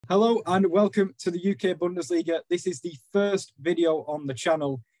Hello and welcome to the UK Bundesliga. This is the first video on the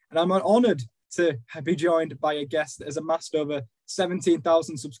channel, and I'm honoured to be joined by a guest that has amassed over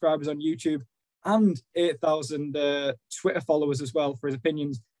 17,000 subscribers on YouTube and 8,000 Twitter followers as well for his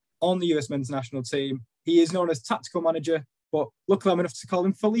opinions on the US men's national team. He is known as Tactical Manager, but luckily I'm enough to call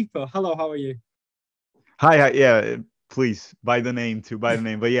him Filippo. Hello, how are you? Hi, yeah, please, by the name too, by the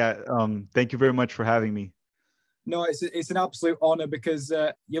name. But yeah, thank you very much for having me. No, it's an absolute honour because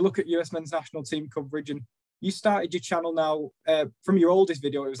you look at US men's national team coverage, and you started your channel now from your oldest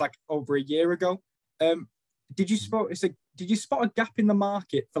video. It was like over a year ago. Did you spot a gap in the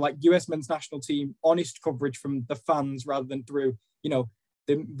market for like US men's national team honest coverage from the fans rather than through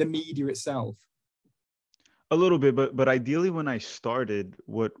the media itself? A little bit, but ideally, when I started,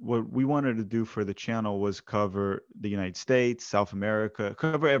 what we wanted to do for the channel was cover the United States, South America,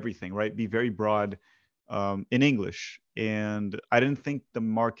 cover everything, right? Be very broad in English. And I didn't think the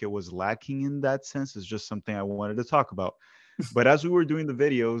market was lacking in that sense. It's just something I wanted to talk about. But as we were doing the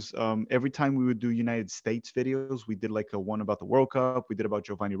videos, every time we would do United States videos, we did like a one about the World Cup, we did about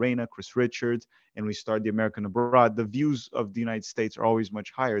Giovanni Reina, Chris Richards, and we started the American abroad. The views of the United States are always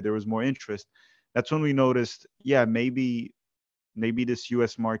much higher. There was more interest. That's when we noticed, yeah, maybe this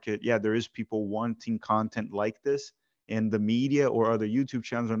US market, yeah, there is people wanting content like this, and the media or other YouTube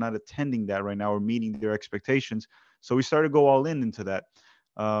channels are not attending that right now or meeting their expectations. So we started to go all in into that.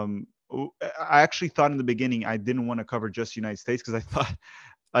 I actually thought in the beginning I didn't want to cover just United States because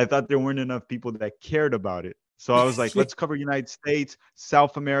I thought there weren't enough people that cared about it. So I was like, let's cover United States,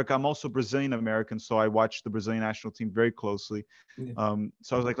 South America. I'm also Brazilian American, so I watch the Brazilian national team very closely. Yeah.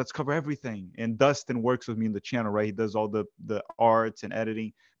 So I was like, let's cover everything. And Dustin works with me in the channel, right? He does all the arts and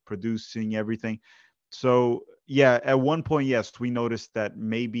editing, producing everything. So yeah, at one point, yes, we noticed that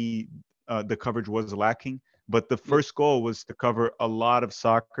maybe the coverage was lacking. But the first goal was to cover a lot of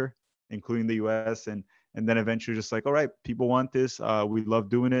soccer, including the U.S. and then eventually just like, all right, people want this. We love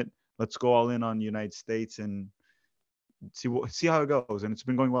doing it. Let's go all in on the United States and see how it goes. And it's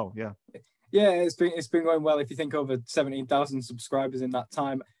been going well. Yeah. Yeah, it's been going well. If you think over 17,000 subscribers in that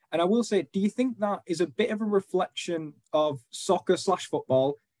time, and I will say, do you think that is a bit of a reflection of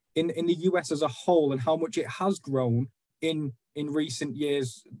soccer/football in the US as a whole, and how much it has grown in recent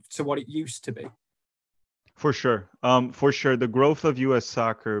years to what it used to be? For sure. The growth of U.S.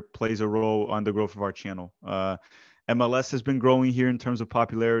 soccer plays a role on the growth of our channel. MLS has been growing here in terms of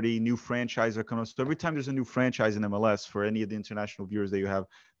popularity. New franchises are coming. So every time there's a new franchise in MLS, for any of the international viewers that you have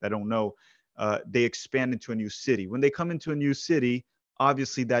that don't know, they expand into a new city. When they come into a new city,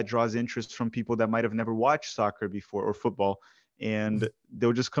 obviously that draws interest from people that might have never watched soccer before or football, and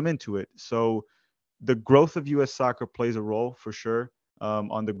they'll just come into it. So the growth of U.S. soccer plays a role for sure.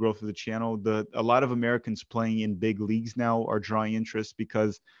 On the growth of the channel, a lot of Americans playing in big leagues now are drawing interest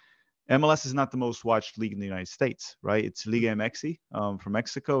because MLS is not the most watched league in the United States, right? It's Liga MX from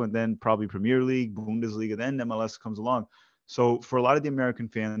Mexico, and then probably Premier League, Bundesliga, then MLS comes along. So for a lot of the American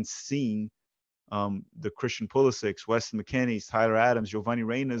fans, seeing the Christian Pulisic, Weston McKennie's, Tyler Adams, Giovanni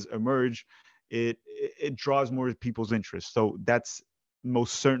Reina's emerge, it draws more people's interest. So that's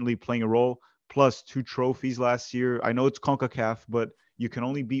most certainly playing a role. Plus 2 trophies last year. I know it's CONCACAF, but you can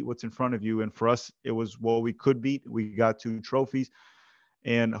only beat what's in front of you. And for us, it was what we could beat. We got 2 trophies.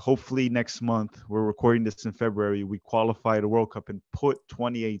 And hopefully next month, we're recording this in February, we qualify the World Cup and put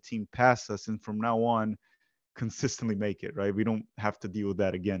 2018 past us. And from now on, consistently make it, right? We don't have to deal with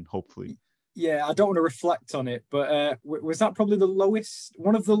that again, hopefully. Yeah, I don't want to reflect on it, but was that probably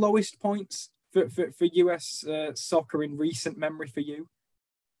one of the lowest points for US soccer in recent memory for you?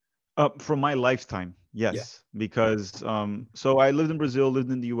 From my lifetime, yes, because so I lived in Brazil,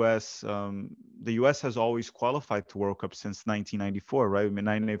 lived in the U.S. The U.S. has always qualified to World Cup since 1994, right? I mean,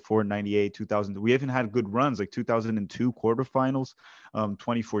 1994, 98, 2000. We haven't had good runs like 2002 quarterfinals,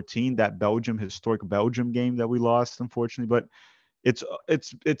 2014, that historic Belgium game that we lost, unfortunately. But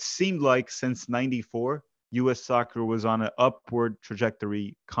it seemed like since 94, U.S. soccer was on an upward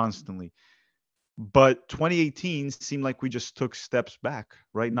trajectory constantly. But 2018 seemed like we just took steps back,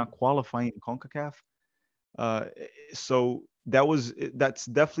 right? Not qualifying in CONCACAF. So that's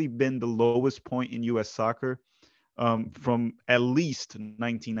definitely been the lowest point in U.S. soccer from at least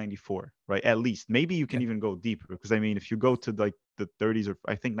 1994, right? At least. Maybe you can even go deeper because, I mean, if you go to like the 30s or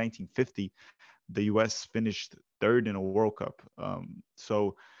I think 1950, the U.S. finished third in a World Cup.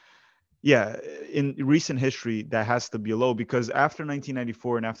 So yeah, in recent history, that has to be low because after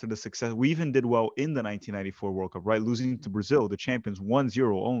 1994 and after the success, we even did well in the 1994 World Cup, right? Losing to Brazil, the champions,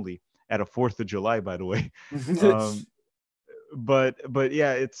 1-0 only at a 4th of July, by the way. but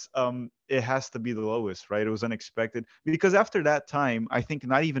yeah, it has to be the lowest, right? It was unexpected because after that time, I think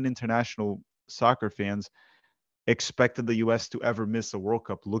not even international soccer fans expected the US to ever miss a World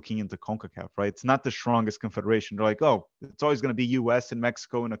Cup looking into CONCACAF, right? It's not the strongest confederation. They're like, oh, it's always going to be US and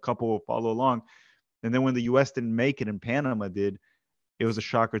Mexico and a couple will follow along. And then when the US didn't make it and Panama did, it was a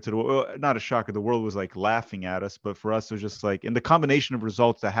shocker to the world. Not a shocker. The world was like laughing at us. But for us, it was just like, in the combination of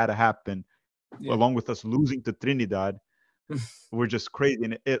results that had to happen, Yeah. along with us losing to Trinidad, were just crazy.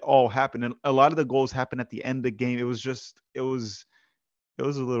 And it all happened. And a lot of the goals happened at the end of the game. It was a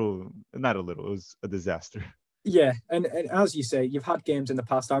little, not a little, it was a disaster. Yeah, and as you say, you've had games in the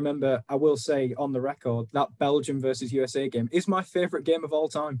past. I remember, I will say on the record, that Belgium versus USA game is my favorite game of all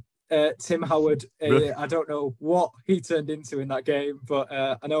time. Tim Howard, Really? I don't know what he turned into in that game, but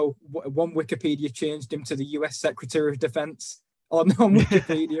I know one Wikipedia changed him to the US Secretary of Defense on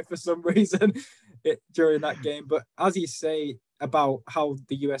Wikipedia for some reason during that game. But as you say about how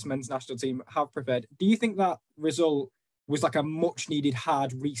the US men's national team have prepared, do you think that result was like a much needed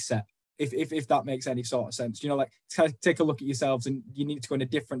hard reset? If that makes any sort of sense, like take a look at yourselves and you need to go in a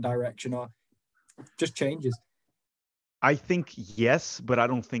different direction or just changes. I think yes, but I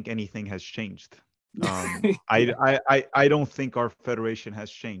don't think anything has changed. Yeah. I don't think our federation has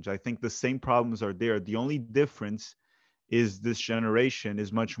changed. I think the same problems are there. The only difference is this generation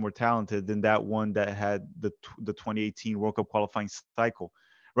is much more talented than that one that had the 2018 World Cup qualifying cycle,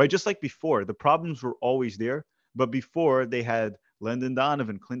 right? Just like before, the problems were always there, but before they had Landon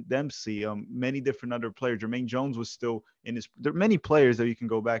Donovan, Clint Dempsey, many different other players. Jermaine Jones was still in his. There are many players that you can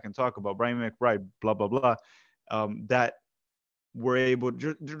go back and talk about. Brian McBride, blah blah blah, that were able.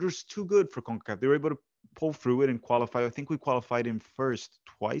 They're just too good for CONCACAF. They were able to pull through it and qualify. I think we qualified in first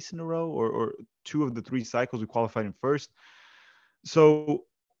twice in a row, or two of the three cycles we qualified in first. So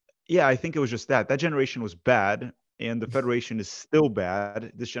yeah, I think it was just that. That generation was bad, and the federation is still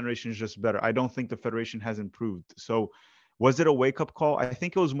bad. This generation is just better. I don't think the federation has improved. So was it a wake-up call? I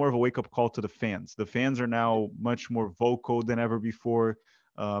think it was more of a wake-up call to the fans. The fans are now much more vocal than ever before,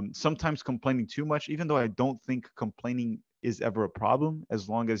 sometimes complaining too much, even though I don't think complaining is ever a problem, as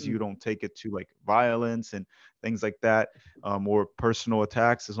long as you don't take it to like violence and things like that, or personal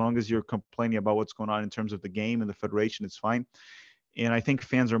attacks. As long as you're complaining about what's going on in terms of the game and the federation, it's fine. And I think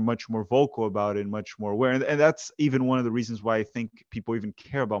fans are much more vocal about it and much more aware. And that's even one of the reasons why I think people even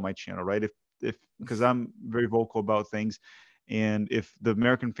care about my channel, right? If because I'm very vocal about things, and if the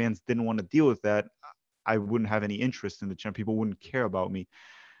American fans didn't want to deal with that, I wouldn't have any interest in the channel. People wouldn't care about me.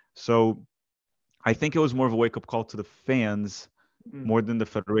 So I think it was more of a wake up call to the fans more than the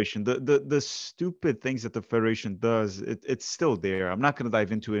federation. The stupid things that the federation does, it's still there. I'm not going to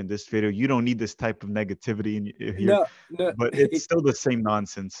dive into it in this video. You don't need this type of negativity in here, No, but it's still the same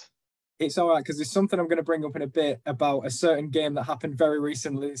nonsense. It's all right because there's something I'm going to bring up in a bit about a certain game that happened very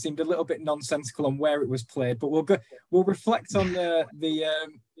recently. It seemed a little bit nonsensical on where it was played, but we'll reflect on the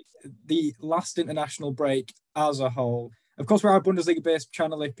last international break as a whole. Of course, we're a Bundesliga-based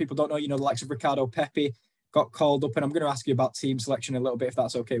channel. If people don't know, the likes of Ricardo Pepi got called up, and I'm going to ask you about team selection a little bit if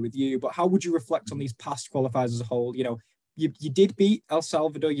that's okay with you. But how would you reflect on these past qualifiers as a whole? You did beat El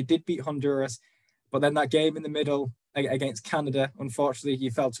Salvador, you did beat Honduras, but then that game in the middle against Canada, unfortunately, you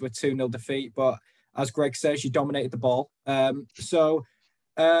fell to a 2-0 defeat. But as Greg says, you dominated the ball. But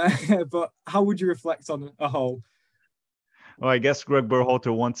how would you reflect on a whole? Well, I guess Greg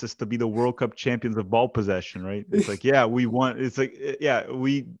Berhalter wants us to be the World Cup champions of ball possession, right? It's like, yeah, we won. It's like, yeah,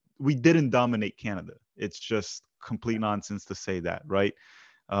 we didn't dominate Canada. It's just complete nonsense to say that, right?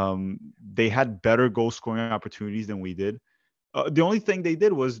 They had better goal scoring opportunities than we did. The only thing they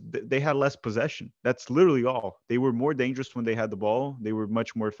did was they had less possession. That's literally all. They were more dangerous when they had the ball. They were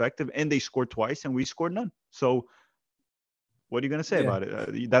much more effective, and they scored twice, and we scored none. So what are you going to say about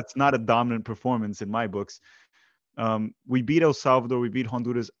it? That's not a dominant performance in my books. We beat El Salvador. We beat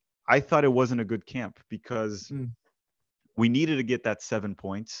Honduras. I thought it wasn't a good camp because we needed to get that 7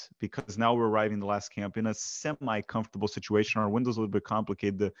 points, because now we're arriving the last camp in a semi-comfortable situation. Our window's a little bit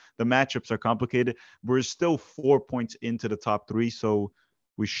complicated. The matchups are complicated. We're still 4 points into the top three, so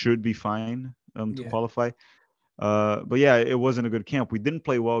we should be fine to qualify. But yeah, it wasn't a good camp. We didn't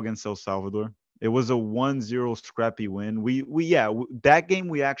play well against El Salvador. It was a 1-0 scrappy win. That game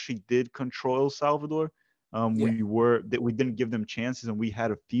we actually did control El Salvador. We didn't give them chances, and we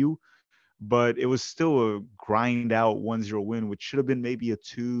had a few. But it was still a grind out 1-0 win, which should have been maybe a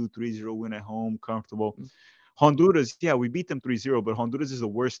 2-3-0 win at home, comfortable. Honduras, yeah, we beat them 3-0, but Honduras is the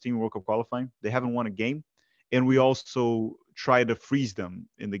worst team in World Cup qualifying. They haven't won a game. And we also tried to freeze them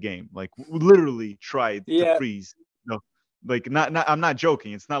in the game. Like, we literally tried to freeze. No, like, not I'm not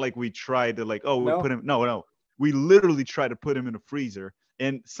joking. It's not like we tried to, like, oh, we put him. No. we literally tried to put him in a freezer.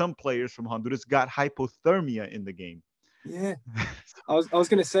 And some players from Honduras got hypothermia in the game. Yeah. I was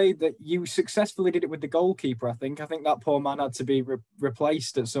going to say that you successfully did it with the goalkeeper. I think that poor man had to be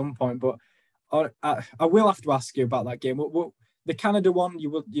replaced at some point. But I will have to ask you about that game. The Canada one,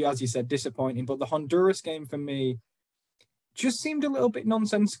 you as you said, disappointing. But the Honduras game for me just seemed a little bit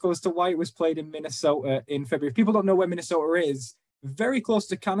nonsensical as to why it was played in Minnesota in February. If people don't know where Minnesota is, very close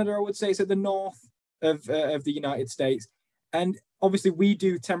to Canada, I would say. It's at the north of the United States, and obviously we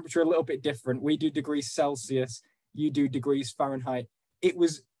do temperature a little bit different. We do degrees Celsius. You do degrees Fahrenheit. It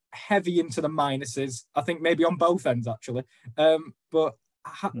was heavy into the minuses, I think maybe on both ends, actually. But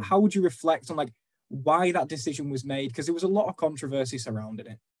how would you reflect on like why that decision was made? Because there was a lot of controversy surrounding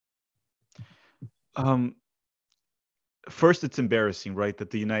it. First, it's embarrassing, right?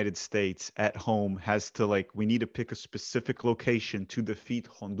 That the United States at home has to we need to pick a specific location to defeat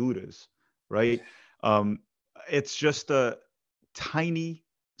Honduras, right? It's just a tiny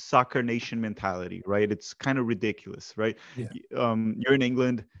soccer nation mentality, right? It's kind of ridiculous, right? Yeah. You're in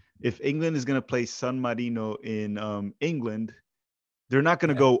England. If England is going to play San Marino in England, they're not going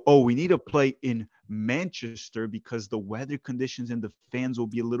to go, oh, we need to play in Manchester because the weather conditions and the fans will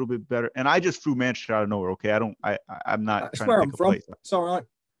be a little bit better. And I just threw Manchester out of nowhere. Okay. I'm not That's trying where to I'm pick a from. place. It's all right.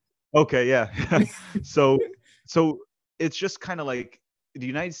 Okay. Yeah. So it's just kind of like the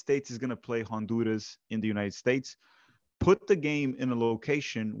United States is going to play Honduras in the United States. Put the game in a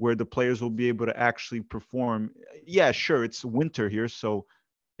location where the players will be able to actually perform. Yeah, sure. It's winter here. So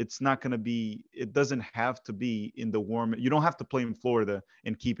it's not going to be, it doesn't have to be in the warm. You don't have to play in Florida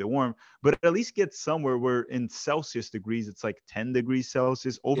and keep it warm, but at least get somewhere where in Celsius degrees, it's like 10 degrees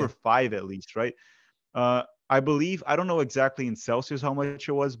Celsius, over 5 at least, right? I believe, I don't know exactly in Celsius how much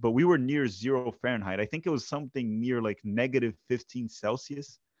it was, but we were near 0 Fahrenheit. I think it was something near like negative 15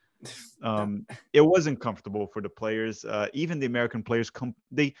 Celsius. It wasn't comfortable for the players. Even the American players,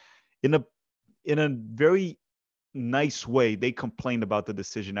 in a very nice way, they complained about the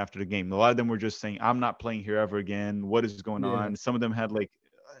decision after the game. A lot of them were just saying, I'm not playing here ever again. What is going on? Some of them had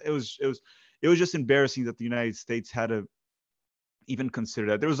it was just embarrassing that the United States had to even consider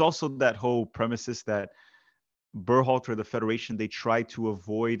that. There was also that whole premises that Berhalter, the federation, they try to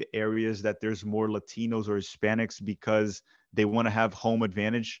avoid areas that there's more Latinos or Hispanics because they want to have home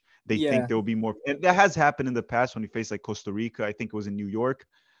advantage. They think there will be more. And that has happened in the past when we faced like Costa Rica. I think it was in New York.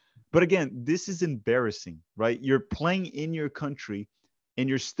 But again, this is embarrassing, right? You're playing in your country and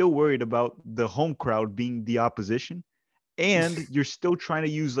you're still worried about the home crowd being the opposition. And you're still trying to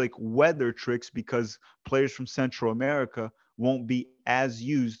use like weather tricks because players from Central America won't be as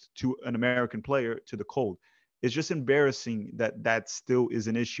used to an American player to the cold. It's just embarrassing that that still is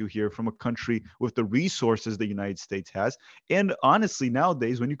an issue here from a country with the resources the United States has. And honestly,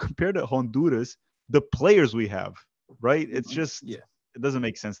 nowadays, when you compare to Honduras, the players we have, right? It's just, it doesn't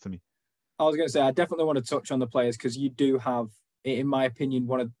make sense to me. I was going to say, I definitely want to touch on the players because you do have, in my opinion,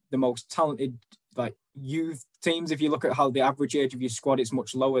 one of the most talented youth teams. If you look at how the average age of your squad, it's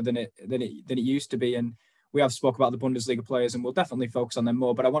much lower than it used to be. And we have spoke about the Bundesliga players, and we'll definitely focus on them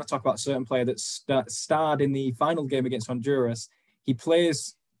more. But I want to talk about a certain player that starred in the final game against Honduras. He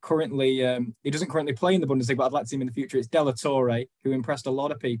plays currently. He doesn't currently play in the Bundesliga, but I'd like to see him in the future. It's De La Torre, who impressed a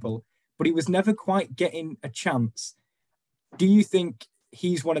lot of people, but he was never quite getting a chance. Do you think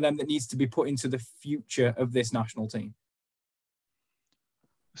he's one of them that needs to be put into the future of this national team?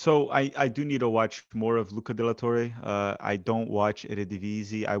 So I do need to watch more of Luca De La Torre. I don't watch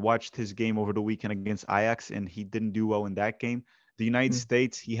Eredivisie. I watched his game over the weekend against Ajax, and he didn't do well in that game. The United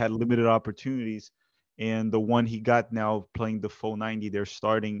States, he had limited opportunities, and the one he got now playing the full 90, they're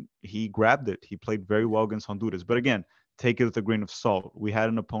starting, he grabbed it. He played very well against Honduras. But again, take it with a grain of salt. We had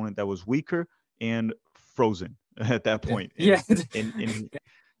an opponent that was weaker and frozen at that point.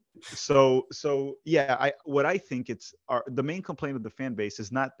 So what I think the main complaint of the fan base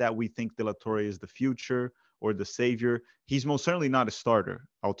is not that we think De La Torre is the future or the savior. He's most certainly not a starter.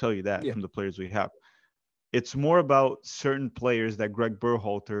 I'll tell you that from the players we have. It's more about certain players that Greg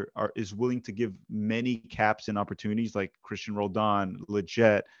Berhalter is willing to give many caps and opportunities, like Christian Roldan,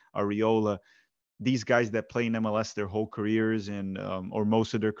 Leggett, Areola, these guys that play in MLS their whole careers and or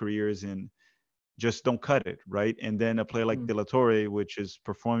most of their careers and just don't cut it, right? And then a player like De La Torre, which is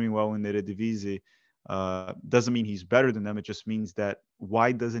performing well in the Eredivisie, doesn't mean he's better than them. It just means that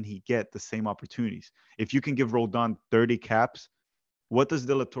why doesn't he get the same opportunities? If you can give Roldan 30 caps, what does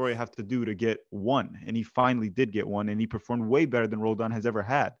De La Torre have to do to get one? And he finally did get one, and he performed way better than Roldan has ever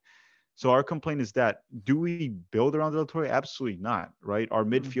had. So our complaint is that, do we build around De La Torre? Absolutely not, right? Our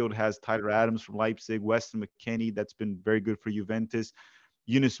midfield has Tyler Adams from Leipzig, Weston McKennie, that's been very good for Juventus.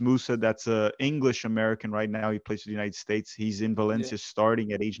 Yunus Musa, that's a English American right now. He plays for the United States. He's in Valencia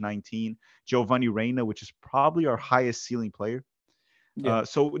starting at age 19. Giovanni Reina, which is probably our highest ceiling player.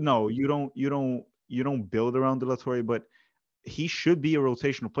 So no, you don't build around De La Torre, but he should be a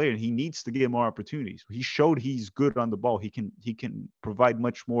rotational player and he needs to get more opportunities. He showed he's good on the ball. He can provide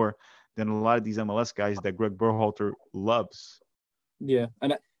much more than a lot of these MLS guys that Greg Berhalter loves. Yeah,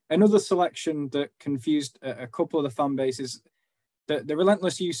 and another selection that confused a couple of the fan bases, the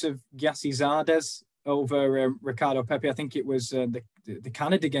relentless use of Gyasi Zardes over Ricardo Pepi. I think it was the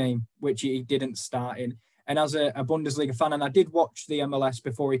Canada game, which he didn't start in. And as a Bundesliga fan, and I did watch the MLS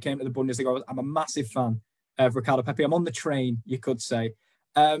before he came to the Bundesliga, I'm a massive fan of Ricardo Pepi. I'm on the train, you could say.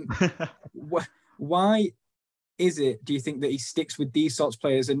 Why is it, do you think, that he sticks with these sorts of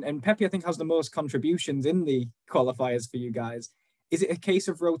players? And Pepi, I think, has the most contributions in the qualifiers for you guys. Is it a case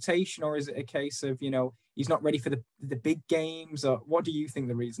of rotation, or is it a case of, he's not ready for the big games? Or what do you think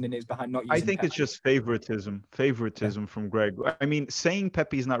the reasoning is behind not using I think Pepi? it's just favoritism from Greg. I mean, saying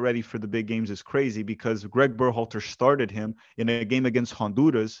Pepe's not ready for the big games is crazy because Greg Berhalter started him in a game against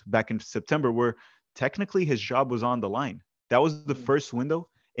Honduras back in September where technically his job was on the line. That was the first window,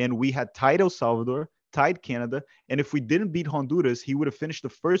 and we had tied El Salvador, tied Canada, and if we didn't beat Honduras, he would have finished the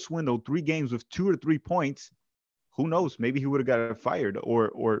first window 3 games with 2 or 3 points. Who knows? Maybe he would have got fired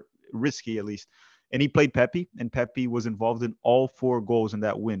or risky at least. And he played Pepi, and Pepi was involved in all 4 goals in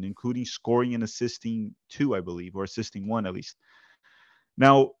that win, including scoring and assisting 2, I believe, or assisting 1 at least.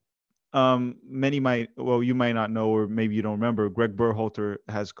 Now, you might not know, or maybe you don't remember, Greg Berhalter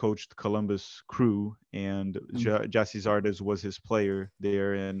has coached Columbus Crew, and Gyasi Zardes was his player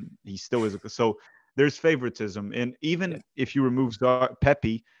there, and he still is. So there's favoritism. And even if you remove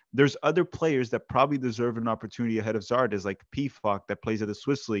Pepi, there's other players that probably deserve an opportunity ahead of Zardes, like Pifak that plays at the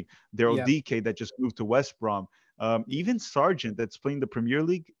Swiss League, Daryl DK that just moved to West Brom, even Sargent that's playing the Premier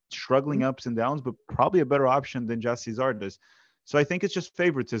League, struggling ups and downs, but probably a better option than Gyasi Zardes. So I think it's just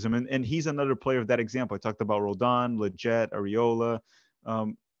favoritism. And he's another player of that example. I talked about Roldan, Leggett, Areola.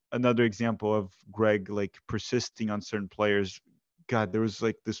 Another example of Greg like persisting on certain players. God, there was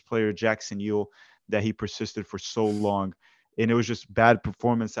like this player, Jackson Yule, that he persisted for so long. And it was just bad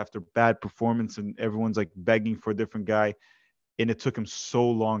performance after bad performance. And everyone's like begging for a different guy. And it took him so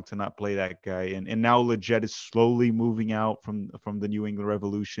long to not play that guy. And now Leggett is slowly moving out from the New England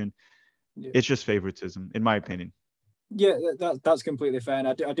Revolution. Yeah. It's just favoritism, in my opinion. Yeah, that's completely fair. And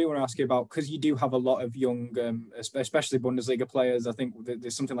I do want to ask you about, because you do have a lot of young, especially Bundesliga players. I think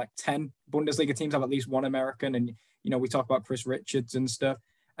there's something like 10 Bundesliga teams have at least one American. And, we talk about Chris Richards and stuff.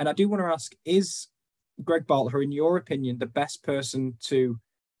 And I do want to ask, is Greg Berhalter, in your opinion, the best person to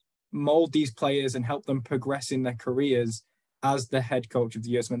mold these players and help them progress in their careers as the head coach of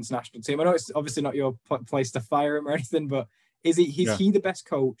the USMNT national team? I know it's obviously not your place to fire him or anything, but is he the best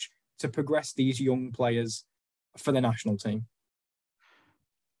coach to progress these young players for the national team?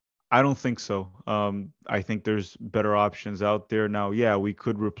 I don't think so. I think there's better options out there now. Yeah, we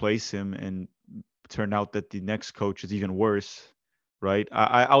could replace him and turn out that the next coach is even worse, right?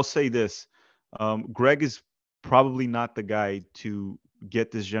 I'll say this. Greg is probably not the guy to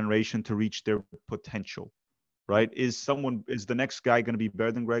get this generation to reach their potential, right? Is the next guy going to be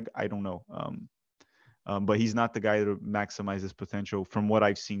better than Greg? I don't know. But he's not the guy to maximize his potential from what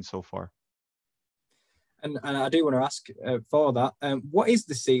I've seen so far. And I do want to ask for that, what is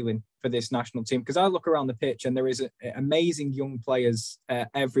the ceiling for this national team? Because I look around the pitch and there is amazing young players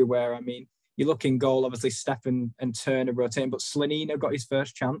everywhere. I mean, you look in goal, obviously Stefan and Turner rotating, but Slanina got his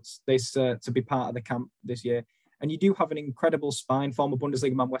first chance to be part of the camp this year. And you do have an incredible spine. Former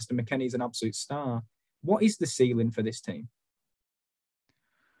Bundesliga man Weston McKennie is an absolute star. What is the ceiling for this team?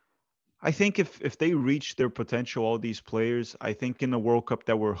 I think if they reach their potential, all these players, I think in the World Cup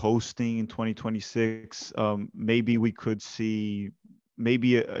that we're hosting in 2026, maybe we could see,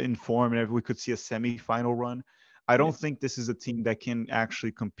 in form, and we could see a semifinal run. I don't think this is a team that can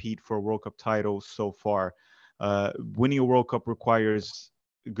actually compete for a World Cup title so far. Winning a World Cup requires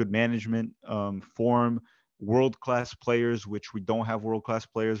good management, form, world-class players, which we don't have world-class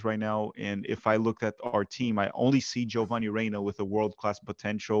players right now. And if I looked at our team, I only see Giovanni Reina with a world-class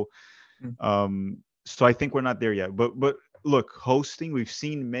potential. So I think we're not there yet. But look, hosting, we've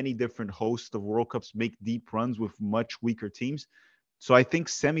seen many different hosts of World Cups make deep runs with much weaker teams. So I think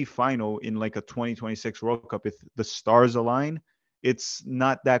semifinal in like a 2026 World Cup, if the stars align, it's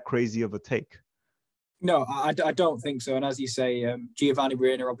not that crazy of a take. No, I don't think so. And as you say, Giovanni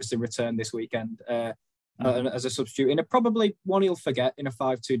Reina obviously returned this weekend as a substitute in probably one he'll forget in a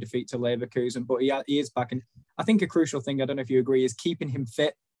 5-2 defeat to Leverkusen, but he is back. And I think a crucial thing, I don't know if you agree, is keeping him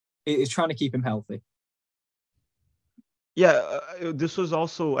fit, is trying to keep him healthy. Yeah, this was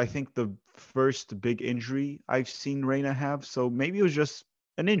also, I think, the first big injury I've seen Reina have. So maybe it was just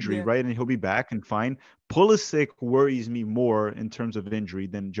an injury, Yeah. right? And he'll be back and fine. Pulisic worries me more in terms of injury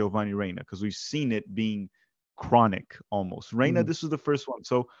than Giovanni Reina because we've seen it being chronic almost. Reina, Mm. this was the first one.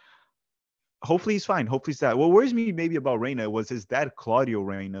 So hopefully he's fine. Hopefully he's that. What worries me maybe about Reina was his dad, Claudio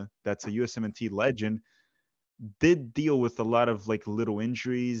Reina, that's a USMNT legend, did deal with a lot of like little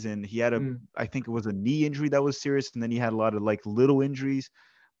injuries, and he had a, Mm. I think it was a knee injury that was serious, and then he had a lot of like little injuries.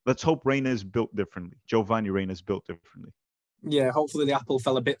 Let's hope Reina is built differently. Giovanni Reina is built differently. Yeah, hopefully the apple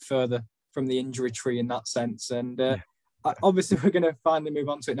fell a bit further from the injury tree in that sense. And Yeah. obviously, we're going to finally move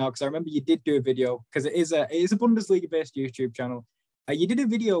on to it now because I remember you did do a video because it is a Bundesliga based YouTube channel. You did a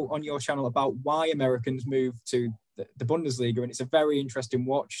video on your channel about why Americans move to the Bundesliga, and it's a very interesting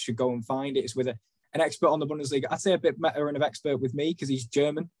watch. You should go and find it. It's with an expert on the Bundesliga. I'd say a bit better and an expert with me because he's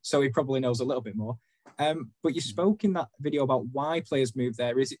German, so he probably knows a little bit more. But you spoke in that video about why players move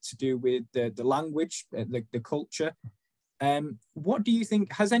there. Is it to do with the language, the culture? What do you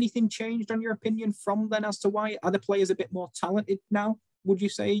think? Has anything changed on your opinion from then as to why? Are the players a bit more talented now, would you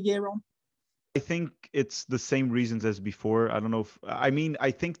say, a year on? I think it's the same reasons as before. I don't know if, I mean,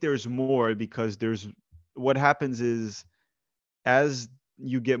 I think there's more because there's, what happens is as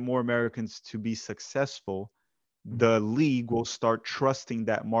you get more Americans to be successful, the league will start trusting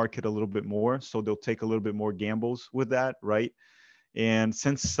that market a little bit more. So they'll take a little bit more gambles with that, right? And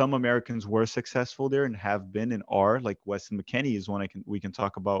since some Americans were successful there and have been and are, like Weston McKennie is one we can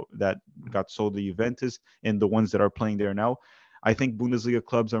talk about that got sold to Juventus, and the ones that are playing there now, I think Bundesliga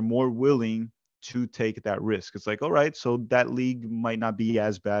clubs are more willing to take that risk. It's like, all right, so that league might not be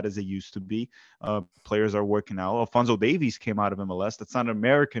as bad as it used to be. Players are working out. Alfonso Davies came out of MLS. That's not an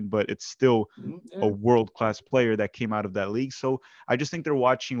American, but it's still a Yeah. world-class player that came out of that league. So I just think they're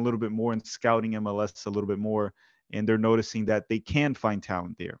watching a little bit more and scouting MLS a little bit more, and they're noticing that they can find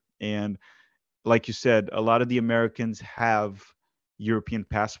talent there. And like you said, a lot of the Americans have European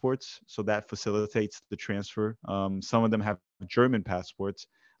passports, so that facilitates the transfer. Some of them have German passports,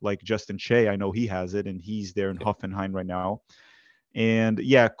 like Justin Shea. I know he has it, and he's there in Hoffenheim right now. And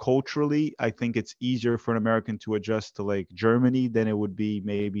yeah, culturally, I think it's easier for an American to adjust to like Germany than it would be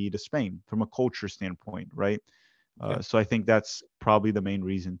maybe to Spain from a culture standpoint, right? Yeah. So I think that's probably the main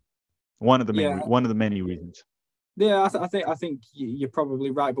reason, one of the Yeah. one of the many reasons. Yeah, I think you're probably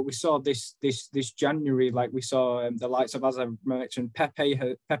right. But we saw this January, like we saw the likes of, as I mentioned, Pepe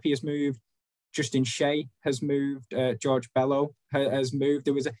has moved, Justin Shea has moved, George Bello has moved.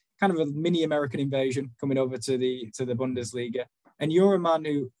 There was a kind of a mini American invasion coming over to the Bundesliga. And you're a man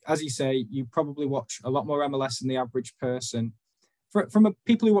who, as you say, you probably watch a lot more MLS than the average person. From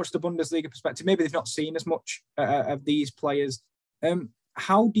people who watch the Bundesliga perspective, maybe they've not seen as much of these players.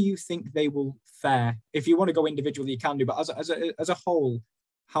 How do you think they will fare? If you want to go individually, you can do, but as a whole,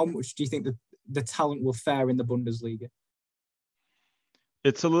 how much do you think the talent will fare in the Bundesliga?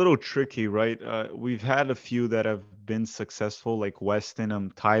 It's a little tricky, right? We've had a few that have been successful, like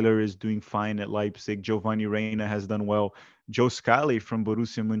Weston. Tyler is doing fine at Leipzig. Giovanni Reina has done well. Joe Scally from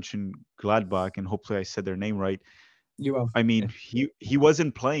Borussia Mönchengladbach, and hopefully I said their name right. You have, I yeah, mean, he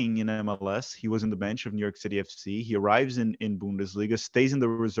wasn't playing in MLS. He was in the bench of New York City FC. He arrives in Bundesliga, stays in the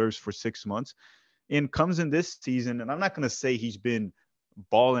reserves for 6 months, and comes in this season. And I'm not going to say he's been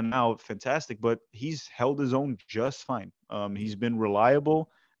balling out fantastic, but he's held his own just fine. He's been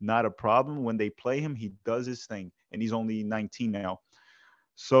reliable, not a problem. When they play him, he does his thing, and he's only 19 now.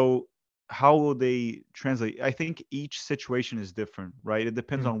 So how will they translate? I think each situation is different, right? It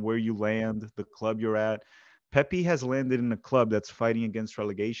depends mm, on where you land, the club you're at. Pepe has landed in a club that's fighting against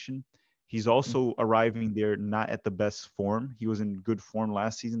relegation. He's mm, also arriving there not at the best form. He was in good form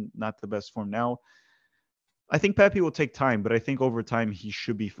last season, not the best form now. I think Pepe will take time, but I think over time he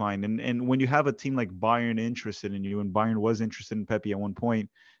should be fine. And when you have a team like Bayern interested in you, and Bayern was interested in Pepe at one point,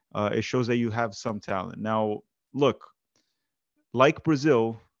 it shows that you have some talent. Now, look, like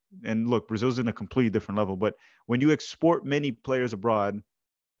Brazil, and look, Brazil's in a completely different level, but when you export many players abroad,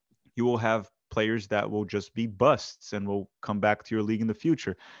 you will have players that will just be busts and will come back to your league in the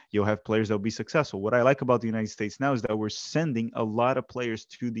future. You'll have players that will be successful. What I like about the United States now is that we're sending a lot of players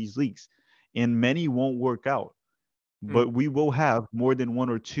to these leagues, and many won't work out. mm. But we will have more than one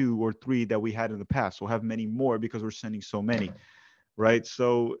or two or three that we had in the past. We'll have many more because we're sending so many, right?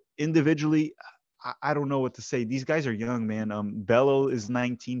 So individually, I don't know what to say. These guys are young, man. Bello is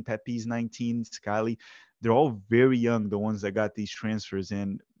 19, Pepe's 19, Scally. They're all very young, the ones that got these transfers,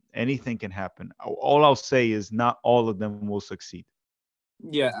 and anything can happen. All I'll say is not all of them will succeed.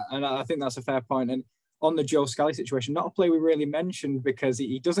 Yeah, and I think that's a fair point. And on the Joe Scally situation, not a player we really mentioned because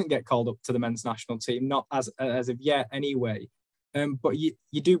he doesn't get called up to the men's national team, not as of yet anyway. But you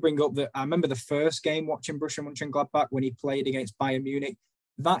do bring up that I remember the first game watching Borussia Mönchengladbach when he played against Bayern Munich.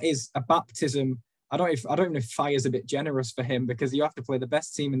 That is a baptism. I don't even know if fire's a bit generous for him because you have to play the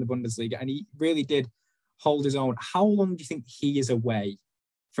best team in the Bundesliga, and he really did hold his own. How long do you think he is away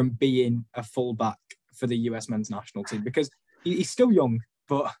from being a fullback for the US men's national team? Because he's still young,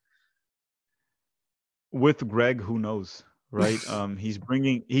 but with Greg, who knows, right? He's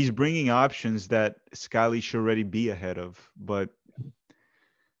bringing options that Scally should already be ahead of, but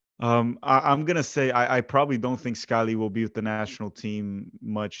I'm gonna say I probably don't think Scally will be with the national team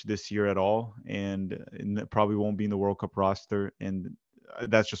much this year at all, and probably won't be in the World Cup roster, and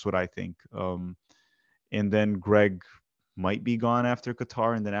that's just what I think. And then Greg might be gone after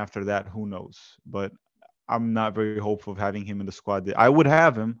Qatar, and then after that, who knows? But I'm not very hopeful of having him in the squad. I would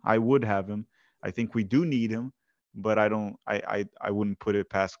have him. I think we do need him, but I wouldn't put it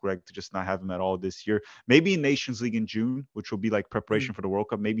past Greg to just not have him at all this year. Maybe in Nations League in June, which will be like preparation for the World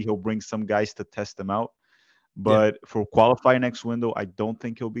Cup. Maybe he'll bring some guys to test them out. But for qualifying next window, I don't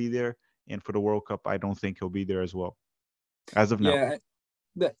think he'll be there. And for the World Cup, I don't think he'll be there as well, as of now.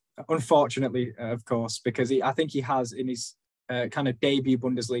 Yeah, unfortunately, of course, because I think he has in his kind of debut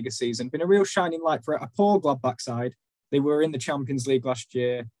Bundesliga season been a real shining light for a poor Gladbach side. They were in the Champions League last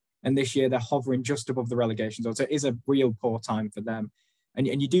year, and this year they're hovering just above the relegation zone. So it is a real poor time for them. And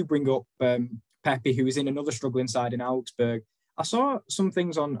you do bring up Pepi, who is in another struggling side in Augsburg. I saw some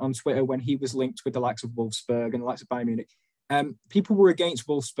things on Twitter when he was linked with the likes of Wolfsburg and the likes of Bayern Munich. People were against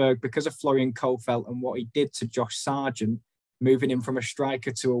Wolfsburg because of Florian Kohfeldt and what he did to Josh Sargent, moving him from a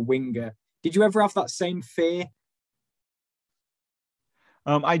striker to a winger. Did you ever have that same fear?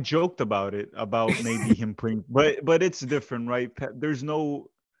 I joked about it, about maybe him playing, but it's different, right?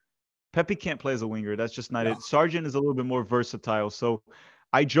 Pepi can't play as a winger. That's just not it. Sargent is a little bit more versatile. So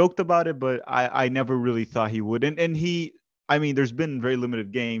I joked about it, but I never really thought he would. And there's been very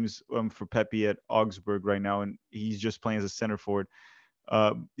limited games for Pepi at Augsburg right now, and he's just playing as a center forward.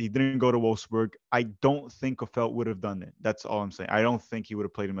 He didn't go to Wolfsburg. I don't think Kohfeldt would have done it. That's all I'm saying. I don't think he would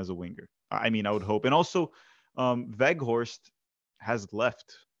have played him as a winger. I would hope. And also, Weghorst has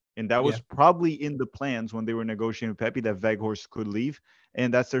left. And that was probably in the plans when they were negotiating with Pepi that Weghorst could leave.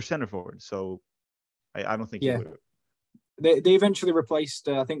 And that's their center forward. So I don't think he would. They eventually replaced,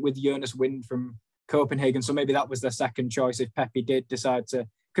 I think, with Jonas Wind from Copenhagen. So maybe that was their second choice if Pepi did decide to.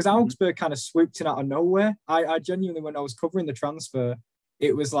 Because Augsburg kind of swooped in out of nowhere. I genuinely, when I was covering the transfer,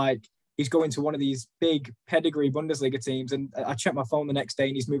 it was like he's going to one of these big pedigree Bundesliga teams. And I checked my phone the next day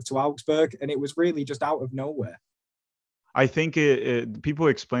and he's moved to Augsburg. And it was really just out of nowhere. I think people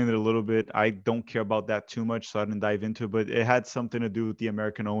explained it a little bit. I don't care about that too much, so I didn't dive into it. But it had something to do with the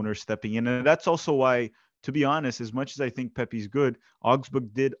American owner stepping in. And that's also why, to be honest, as much as I think Pepi's good,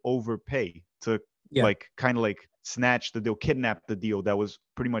 Augsburg did overpay to kind of snatch the deal, kidnap the deal that was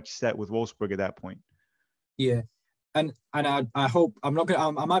pretty much set with Wolfsburg at that point. Yeah. And I hope I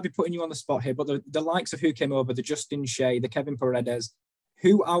might be putting you on the spot here, but the likes of who came over, the Justin Shea, the Kevin Paredes,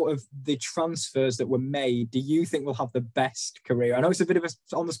 who out of the transfers that were made do you think will have the best career? I know it's a bit of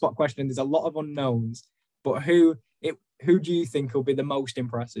a on the spot question. There's a lot of unknowns, but who do you think will be the most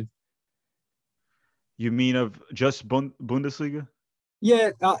impressive? You mean of just Bundesliga?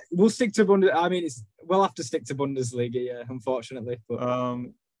 Yeah, we'll stick to Bundesliga. We'll have to stick to Bundesliga, yeah, unfortunately. But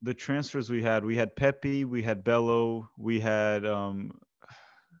the transfers we had Pepi, we had Bello, we had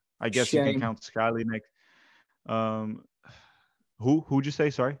I guess Shane. You can count Scally next. Who'd you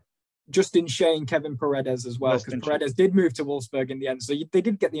say? Sorry. Justin Shea and Kevin Paredes as well, because Paredes did move to Wolfsburg in the end, so they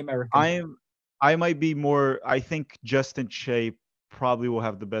did get the American. I might be more. I think Justin Shea probably will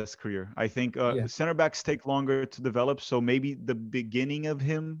have the best career. I think center backs take longer to develop, so maybe the beginning of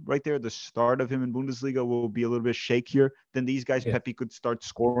him right there, the start of him in Bundesliga will be a little bit shakier than these guys. Pepi could start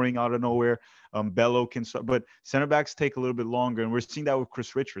scoring out of nowhere. Bello can start, but center backs take a little bit longer, and we're seeing that with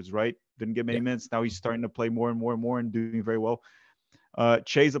Chris Richards, right? Didn't get many minutes. Now he's starting to play more and more and more and doing very well.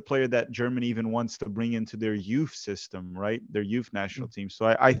 Che's a player that Germany even wants to bring into their youth system, right? Their youth national team.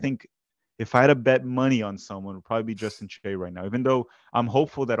 So I think if I had to bet money on someone, it would probably be Justin Che right now, even though I'm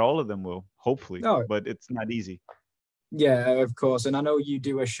hopeful that all of them will, hopefully, but it's not easy. Yeah, of course. And I know you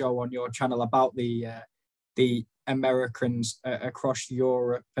do a show on your channel about the Americans across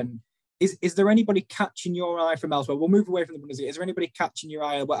Europe. And is there anybody catching your eye from elsewhere? We'll move away from the Bundesliga. Is there anybody catching your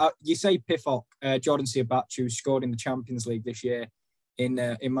eye? Well, you say Pifok, Jordan Siabachu scored in the Champions League this year in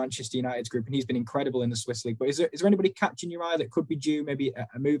Manchester United's group, and he's been incredible in the Swiss League. But is there anybody catching your eye that could be due maybe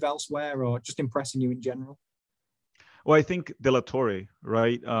a move elsewhere or just impressing you in general? Well, I think De La Torre,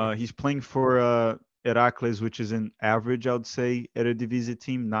 right? He's playing for Heracles, which is an average, I would say, Eredivisie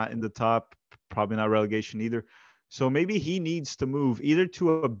team, not in the top, probably not relegation either. So maybe he needs to move either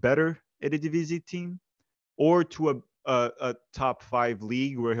to a better Eredivisie team or to a top 5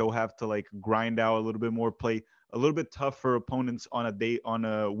 league where he'll have to like grind out a little bit more, play a little bit tougher opponents on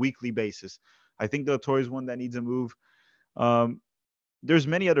a weekly basis. I think the Torre is one that needs a move. Um, there's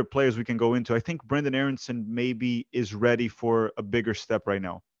many other players we can go into. I think Brendan Aronson maybe is ready for a bigger step right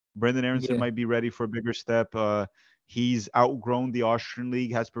now. Brendan Aronson Yeah. might be ready for a bigger step. He's outgrown the Austrian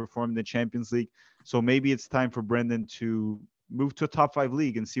league, has performed in the Champions League. So maybe it's time for Brendan to move to a top 5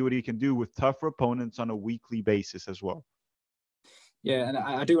 league and see what he can do with tougher opponents on a weekly basis as well. Yeah, and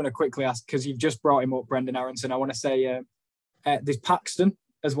I do want to quickly ask, because you've just brought him up, Brendan Aronson. I want to say there's Paxton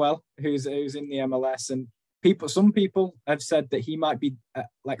as well, who's in the MLS, and some people have said that he might be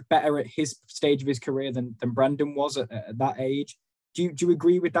like better at his stage of his career than Brendan was at that age. Do you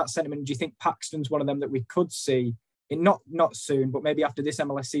agree with that sentiment? Do you think Paxton's one of them that we could see in not soon, but maybe after this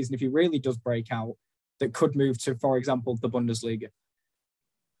MLS season, if he really does break out, that could move to, for example, the Bundesliga?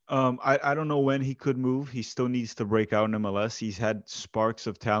 I don't know when he could move. He still needs to break out in MLS. He's had sparks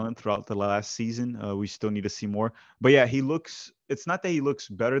of talent throughout the last season. We still need to see more. But yeah, it's not that he looks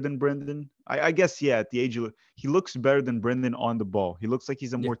better than Brendan. I guess, yeah, at the age he looks better than Brendan on the ball. He looks like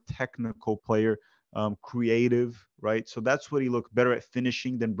he's a more technical player, creative, right? So that's what he looked better at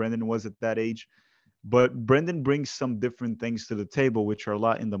finishing than Brendan was at that age. But Brendan brings some different things to the table, which are a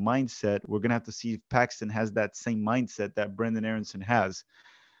lot in the mindset. We're going to have to see if Paxton has that same mindset that Brendan Aronson has.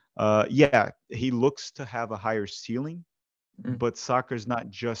 Yeah, he looks to have a higher ceiling, but soccer is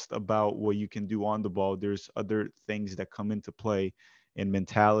not just about what you can do on the ball. There's other things that come into play in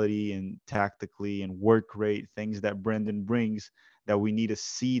mentality and tactically and work rate, things that Brendan brings that we need to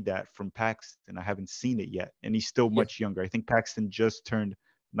see that from Paxton. I haven't seen it yet, and he's still much younger. I think Paxton just turned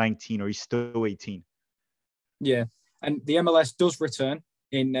 19, or he's still 18. Yeah, and the MLS does return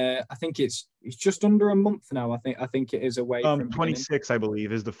in I think it's just under a month now. I think it is away from 26, I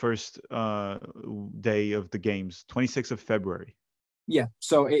believe, is the first day of the games. 26th of February. Yeah,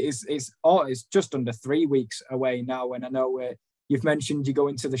 so it's just under 3 weeks away now. And I know you've mentioned you go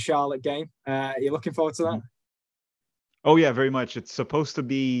into the Charlotte game. You're looking forward to that? Mm-hmm. Oh yeah, very much. It's supposed to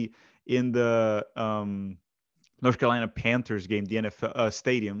be in the North Carolina Panthers game, the NFL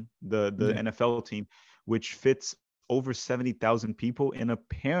stadium, the NFL team, which fits over 70,000 people, and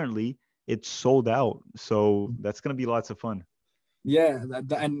apparently it's sold out. So that's going to be lots of fun. Yeah,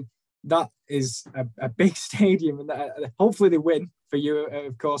 and that is a big stadium, and hopefully they win for you,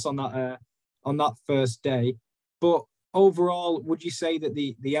 of course, on that first day. But overall, would you say that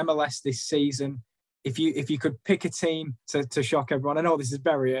the MLS this season, if you could pick a team to shock everyone, I know this is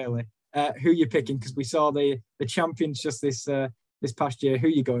very early, who you're picking, because we saw the champions just this past year. Who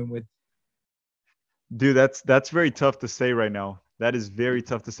are you going with? Dude, that's very tough to say right now. That is very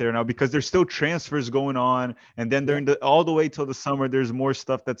tough to say right now because there's still transfers going on, and then during all the way till the summer, there's more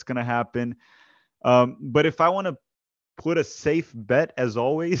stuff that's gonna happen. But if I want to put a safe bet, as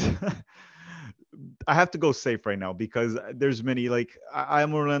always, I have to go safe right now because there's many. Like I'm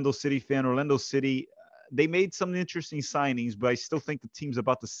an Orlando City fan. Orlando City, they made some interesting signings, but I still think the team's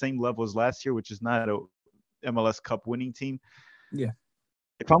about the same level as last year, which is not a MLS Cup winning team. Yeah.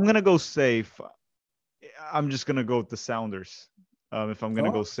 If I'm gonna go safe, I'm just gonna go with the Sounders. If I'm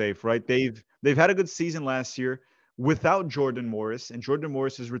gonna go safe, right? They've had a good season last year without Jordan Morris, and Jordan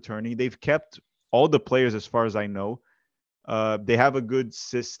Morris is returning. They've kept all the players, as far as I know. They have a good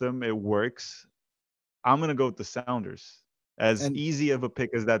system; it works. I'm gonna go with the Sounders. As easy of a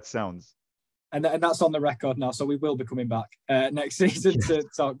pick as that sounds. And that's on the record now, so we will be coming back next season to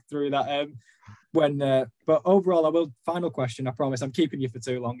talk through that. But overall, final question. I promise, I'm keeping you for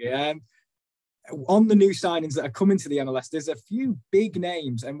too long here. On the new signings that are coming to the MLS, there's a few big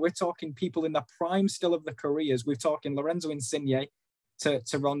names, and we're talking people in the prime still of their careers. We're talking Lorenzo Insigne to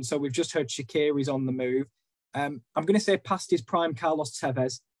run. So we've just heard Shaqiri's on the move. I'm going to say past his prime, Carlos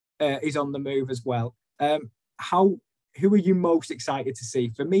Tevez is on the move as well. Who are you most excited to see?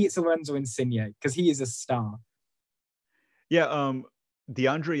 For me, it's Lorenzo Insigne because he is a star. Yeah,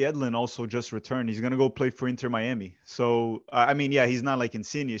 DeAndre Yedlin also just returned. He's going to go play for Inter Miami. So, I mean, yeah, he's not like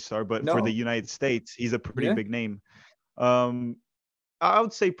Insigne's star, but for the United States, he's a pretty big name. I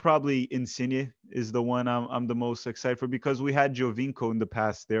would say probably Insigne is the one I'm the most excited for because we had Jovinko in the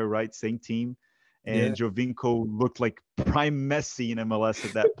past there, right? Same team. And Jovinko looked like prime Messi in MLS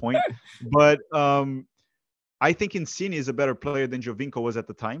at that point. But I think Insigne is a better player than Jovinko was at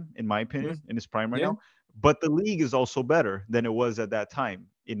the time, in my opinion, in his prime right now. But the league is also better than it was at that time,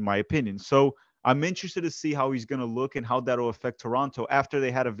 in my opinion. So I'm interested to see how he's going to look and how that will affect Toronto after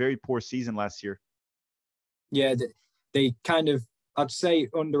they had a very poor season last year. Yeah, they kind of, I'd say,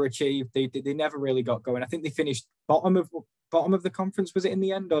 underachieved. They never really got going. I think they finished bottom of the conference. Was it in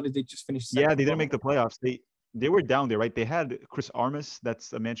the end, or did they just finish Yeah, second they didn't bottom? make the playoffs. They were down there, right? They had Chris Armas,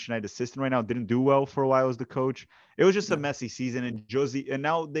 that's a Manchester United assistant right now, didn't do well for a while as the coach. It was just a No. messy season, and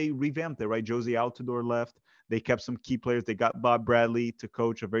now they revamped it, right? Josie Altidore left. They kept some key players. They got Bob Bradley to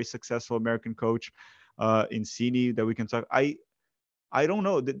coach, a very successful American coach, Insigne, that we can talk. I don't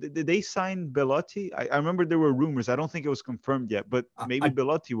know. Did they sign Bellotti? I remember there were rumors. I don't think it was confirmed yet, but maybe I,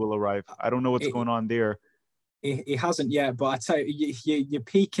 Bellotti will arrive. I don't know what's it, going on there. He hasn't yet, but I tell you, you're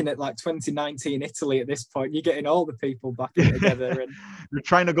peaking at like 2019 Italy at this point. You're getting all the people back in together, and You're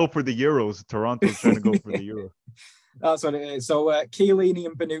trying to go for the Euros. Toronto's trying to go for the Euro. that's what it is. So Chiellini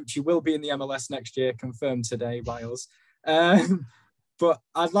and Bonucci will be in the MLS next year, confirmed today by us. But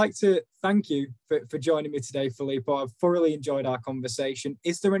I'd like to thank you for joining me today, Filippo. I've thoroughly enjoyed our conversation.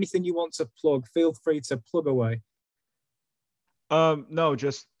 Is there anything you want to plug? Feel free to plug away. No,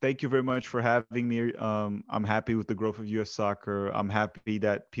 just thank you very much for having me. I'm happy with the growth of US soccer. I'm happy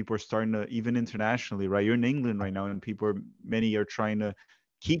that people are starting to, even internationally, right? You're in England right now, and many are trying to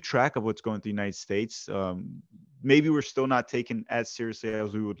keep track of what's going to the United States. Maybe we're still not taken as seriously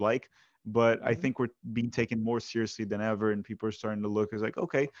as we would like, but I think we're being taken more seriously than ever, and people are starting to look as like,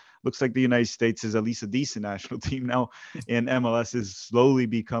 okay, looks like the United States is at least a decent national team now, and MLS is slowly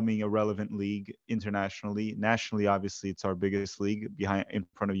becoming a relevant league internationally. Nationally, obviously, it's our biggest league in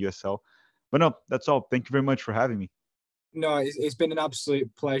front of USL. But no, that's all. Thank you very much for having me. No, it's been an absolute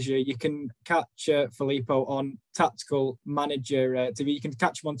pleasure. You can catch Filippo on Tactical Manager TV. You can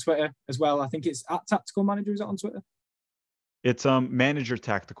catch him on Twitter as well. I think it's at Tactical Manager. Is it on Twitter? It's manager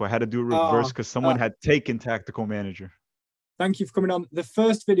tactical. I had to do it reverse Oh, because someone had taken tactical manager. thank you for coming on the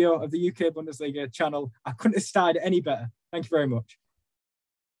first video of the UK Bundesliga channel. I couldn't have started any better. Thank you very much.